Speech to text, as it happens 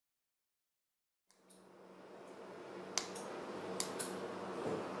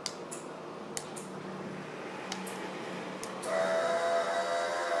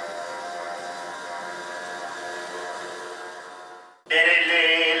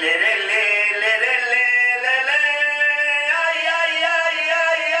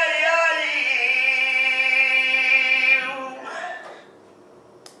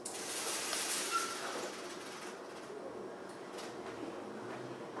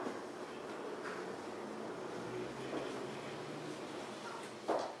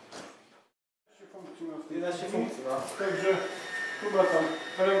11 funkcji, no. Także tu ma tam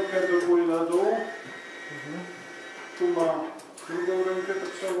rękę do góry na dół. Tu ma drugą rękę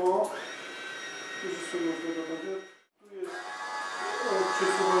tak samo. Tu sobie tego będzie. Tu jest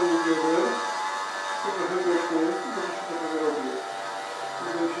przesuwanie bioder. Tu trochę głośno jest, to się tego robię.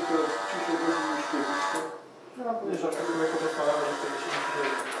 Będę się teraz ciszej robił niż kiedyś. No, podejrzewam, że jako doskonale, że wtedy się nie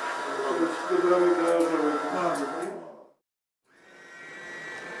dzieje. To jest dobramy garażowe.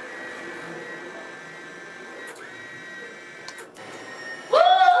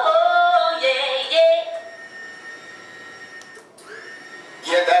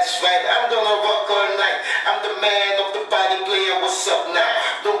 Yeah, that's right, I'm gonna rock all night. I'm the man of the body player, what's up now?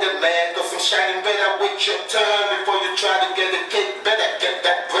 Don't get mad, cause I'm shining better with your turn. Before you try to get a kick, better get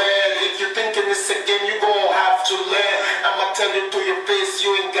that bread. If you're thinking it's a game, you gon' have to learn. I'ma tell you to your face,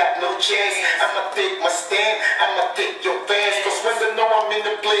 you ain't got no chance. I'ma take my stand, I'ma take your fans. Cause when they know I'm in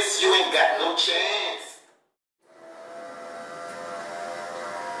the place, you ain't got no chance.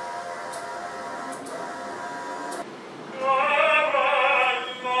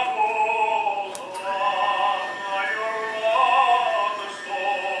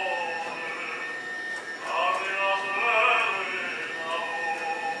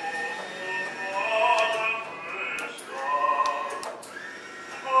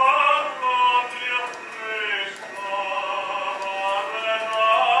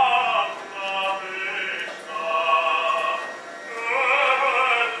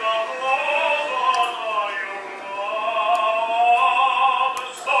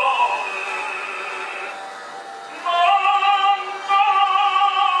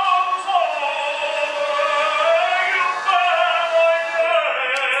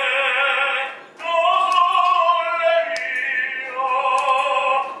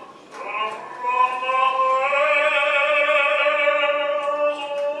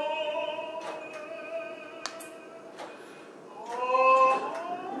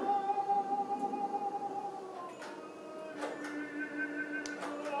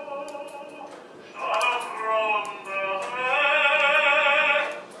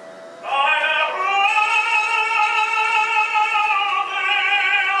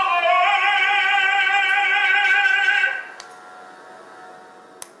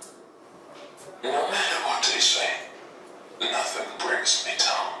 No matter what they say, nothing brings me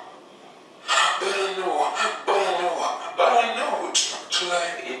down. But I know it's not too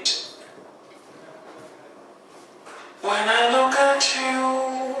late. When I look at you,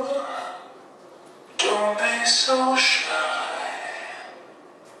 don't be so shy.